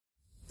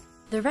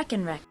The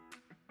Rekenrek.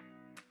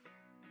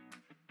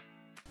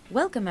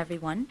 Welcome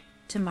everyone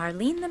to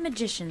Marlene the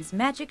Magician's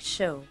magic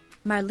show.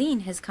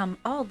 Marlene has come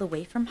all the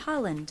way from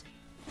Holland.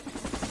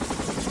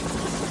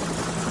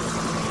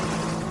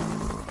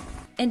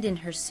 And in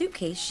her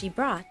suitcase she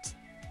brought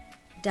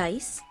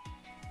dice,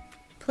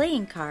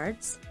 playing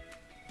cards,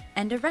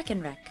 and a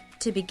Rekenrek.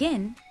 To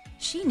begin,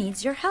 she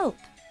needs your help.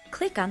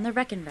 Click on the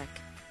Rekenrek.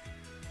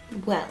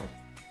 Well,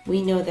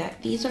 we know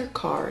that these are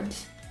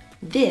cards,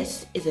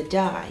 this is a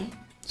die,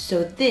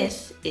 so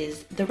this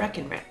is the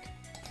Rekenrek.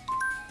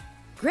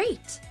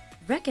 Great!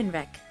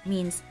 Rekenrek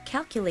means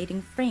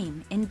calculating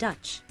frame in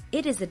Dutch.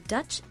 It is a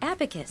Dutch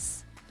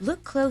abacus.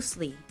 Look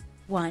closely.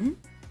 1,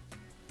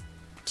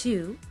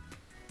 2,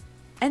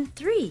 and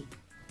 3.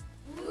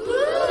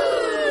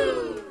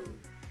 Woo!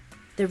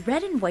 The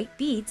red and white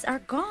beads are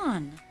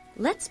gone.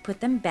 Let's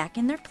put them back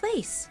in their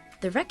place.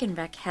 The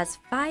Rekenrek has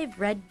 5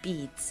 red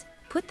beads.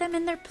 Put them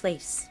in their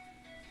place.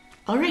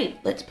 All right,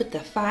 let's put the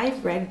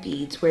 5 red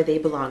beads where they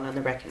belong on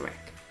the Rekenrek.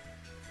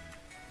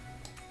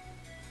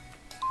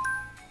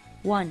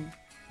 1,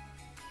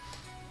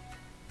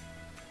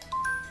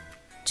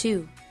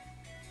 2,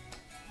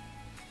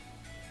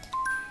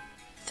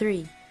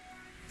 3,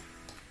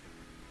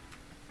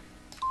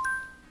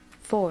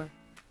 4,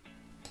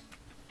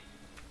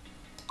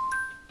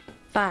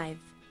 5.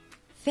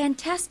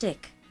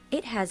 Fantastic!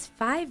 It has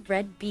 5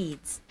 red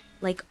beads,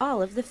 like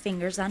all of the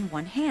fingers on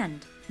one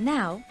hand.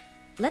 Now,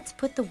 let's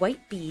put the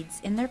white beads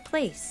in their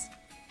place.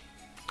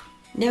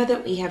 Now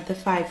that we have the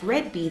 5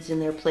 red beads in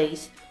their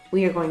place,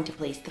 we are going to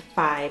place the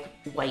 5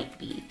 white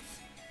beads.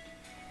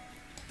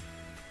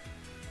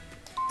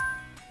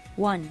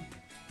 1,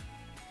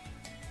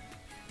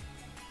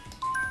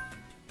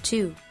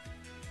 2,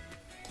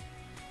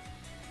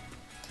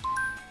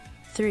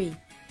 3,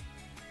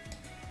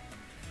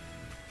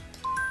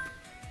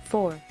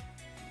 4,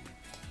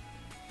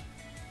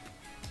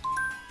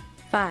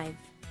 5.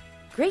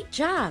 Great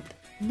job!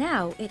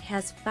 Now it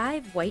has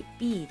 5 white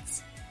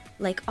beads,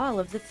 like all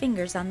of the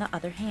fingers on the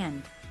other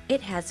hand. It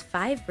has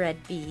 5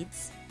 red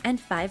beads and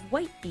 5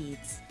 white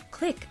beads.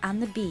 Click on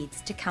the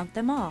beads to count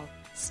them all.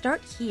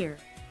 Start here.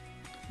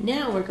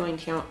 Now we're going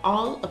to count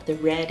all of the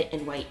red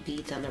and white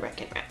beads on the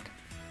Rekenrek.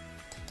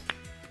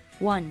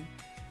 1,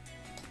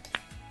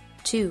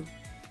 2,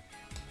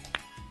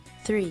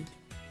 3,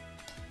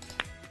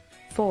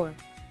 4,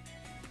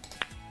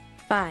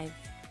 5,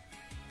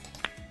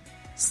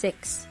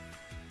 6,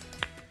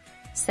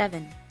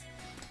 7,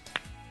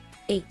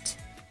 8,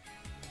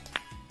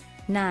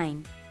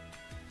 9,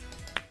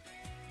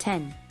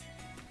 10.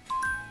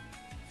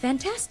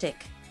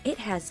 Fantastic! It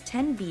has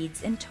 10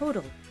 beads in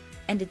total,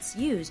 and it's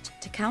used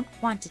to count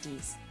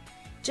quantities,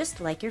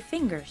 just like your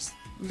fingers.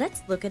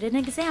 Let's look at an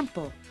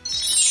example.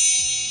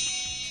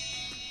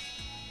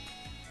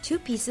 2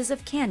 pieces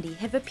of candy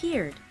have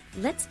appeared.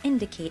 Let's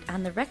indicate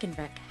on the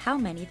Rekenrek how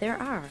many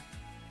there are.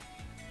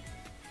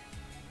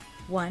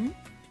 1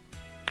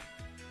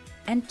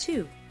 and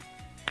 2.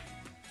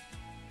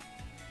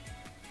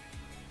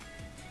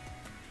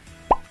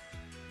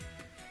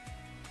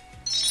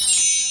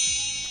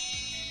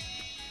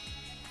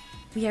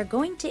 We are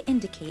going to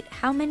indicate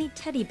how many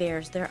teddy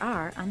bears there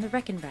are on the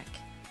Rekenrek.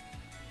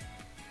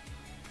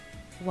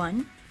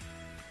 1,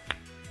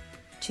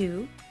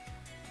 2,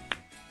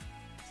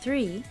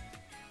 3,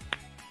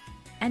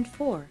 and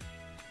 4.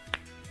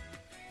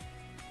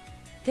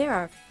 There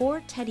are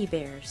 4 teddy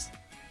bears.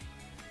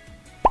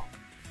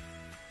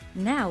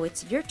 Now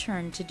it's your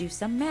turn to do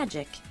some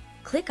magic.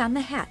 Click on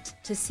the hat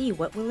to see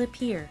what will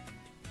appear.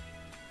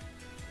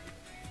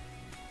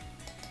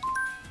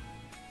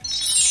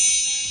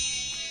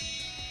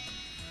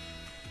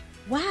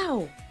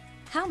 Wow!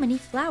 How many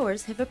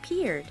flowers have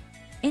appeared?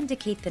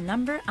 Indicate the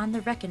number on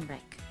the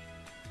Rekenrek.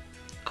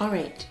 All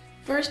right,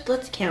 first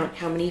let's count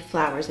how many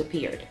flowers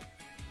appeared.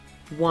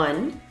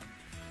 1,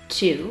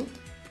 2,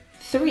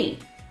 3.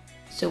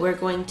 So we're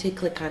going to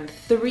click on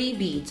 3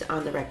 beads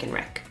on the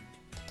Rekenrek.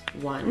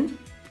 1,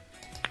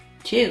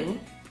 2,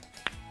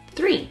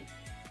 3.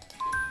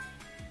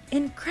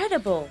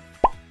 Incredible!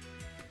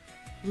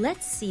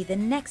 Let's see the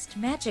next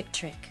magic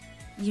trick.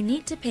 You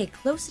need to pay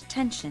close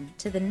attention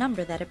to the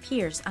number that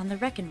appears on the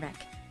Rekenrek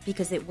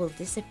because it will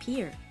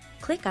disappear.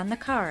 Click on the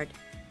card.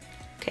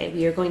 Okay,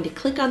 we are going to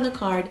click on the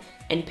card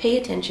and pay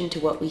attention to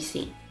what we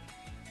see.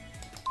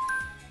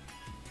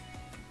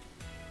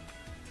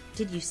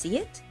 Did you see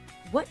it?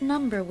 What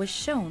number was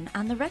shown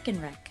on the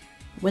Rekenrek?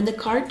 When the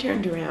card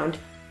turned around,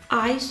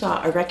 I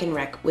saw a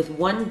Rekenrek with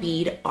 1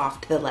 bead off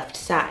to the left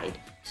side.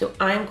 So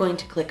I'm going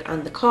to click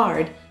on the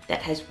card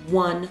that has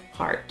 1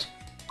 heart.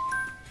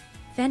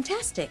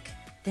 Fantastic!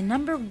 The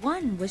number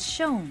 1 was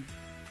shown.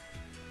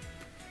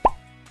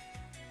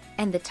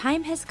 And the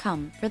time has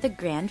come for the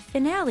grand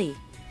finale.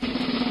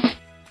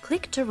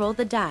 Click to roll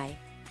the die.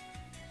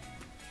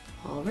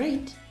 All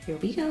right, here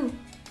we go.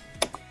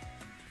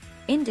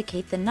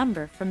 Indicate the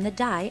number from the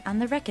die on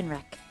the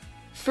Rekenrek.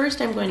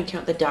 First, I'm going to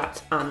count the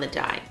dots on the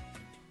die.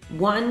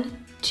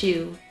 1,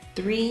 2,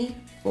 3,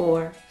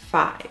 4,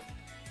 5.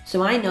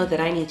 So I know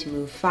that I need to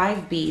move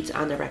 5 beads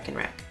on the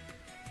Rekenrek.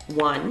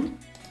 1,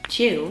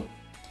 2,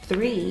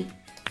 3,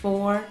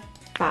 4,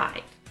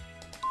 5.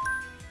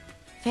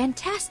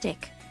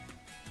 Fantastic!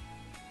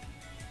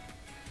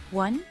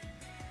 1,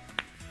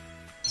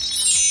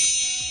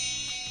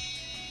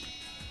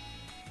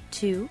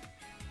 2,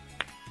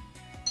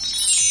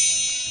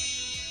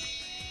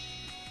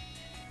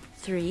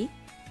 3,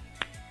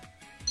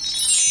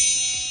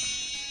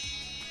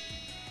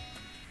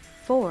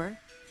 4,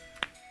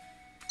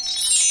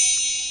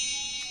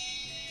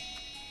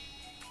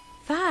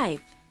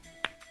 5.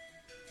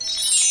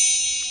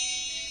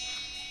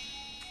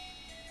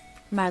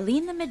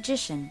 Marlene the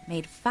magician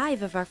made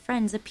 5 of our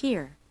friends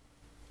appear.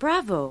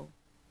 Bravo!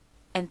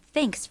 And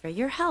thanks for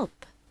your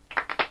help.